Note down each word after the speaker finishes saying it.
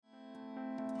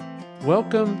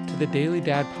Welcome to the Daily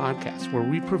Dad Podcast, where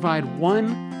we provide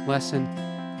one lesson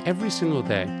every single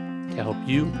day to help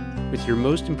you with your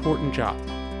most important job,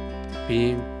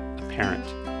 being a parent.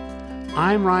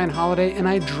 I'm Ryan Holiday, and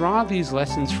I draw these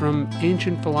lessons from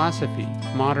ancient philosophy,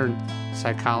 modern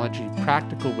psychology,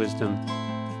 practical wisdom,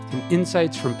 and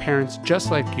insights from parents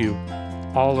just like you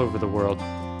all over the world.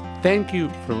 Thank you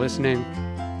for listening,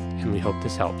 and we hope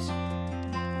this helps.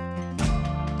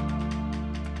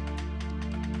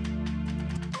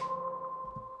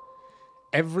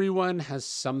 Everyone has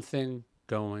something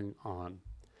going on.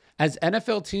 As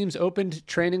NFL teams opened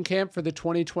training camp for the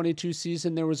 2022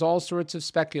 season, there was all sorts of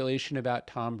speculation about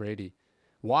Tom Brady.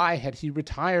 Why had he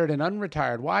retired and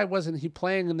unretired? Why wasn't he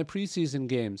playing in the preseason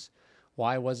games?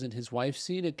 Why wasn't his wife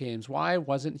seen at games? Why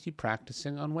wasn't he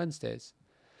practicing on Wednesdays?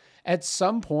 At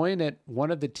some point at one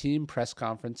of the team press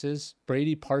conferences,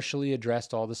 Brady partially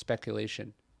addressed all the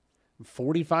speculation. I'm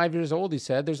 45 years old, he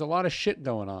said. There's a lot of shit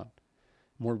going on.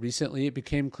 More recently, it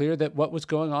became clear that what was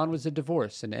going on was a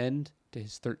divorce, an end to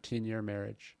his 13-year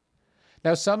marriage.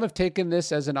 Now, some have taken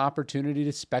this as an opportunity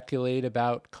to speculate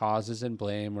about causes and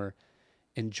blame or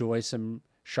enjoy some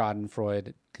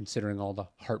schadenfreude, considering all the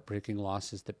heartbreaking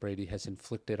losses that Brady has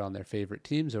inflicted on their favorite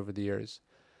teams over the years.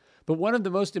 But one of the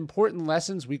most important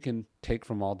lessons we can take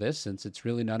from all this, since it's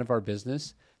really none of our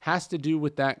business, has to do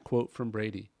with that quote from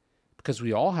Brady, because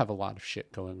we all have a lot of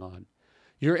shit going on.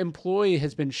 Your employee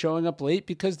has been showing up late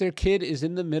because their kid is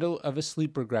in the middle of a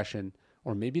sleep regression,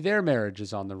 or maybe their marriage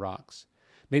is on the rocks.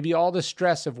 Maybe all the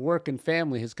stress of work and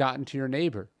family has gotten to your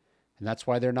neighbor, and that's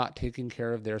why they're not taking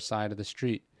care of their side of the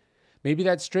street. Maybe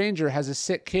that stranger has a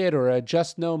sick kid or a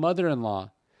just-no mother-in-law,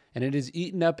 and it has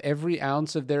eaten up every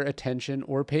ounce of their attention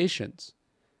or patience.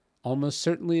 Almost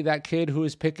certainly that kid who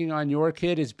is picking on your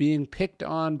kid is being picked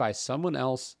on by someone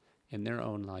else in their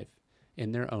own life,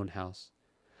 in their own house.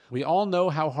 We all know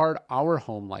how hard our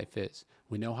home life is.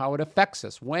 We know how it affects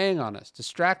us, weighing on us,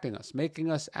 distracting us,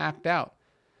 making us act out.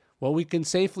 Well, we can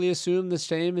safely assume the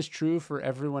same is true for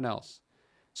everyone else.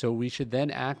 So we should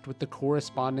then act with the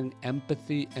corresponding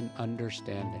empathy and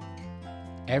understanding.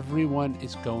 Everyone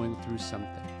is going through something.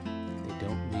 They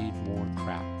don't need more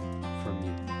crap from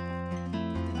you.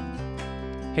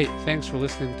 Hey, thanks for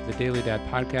listening to the Daily Dad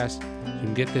Podcast. You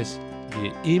can get this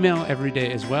via email every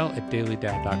day as well at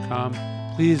dailydad.com.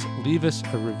 Please leave us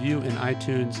a review in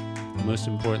iTunes. And most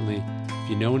importantly, if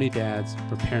you know any dads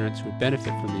or parents who would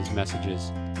benefit from these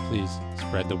messages, please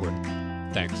spread the word.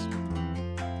 Thanks.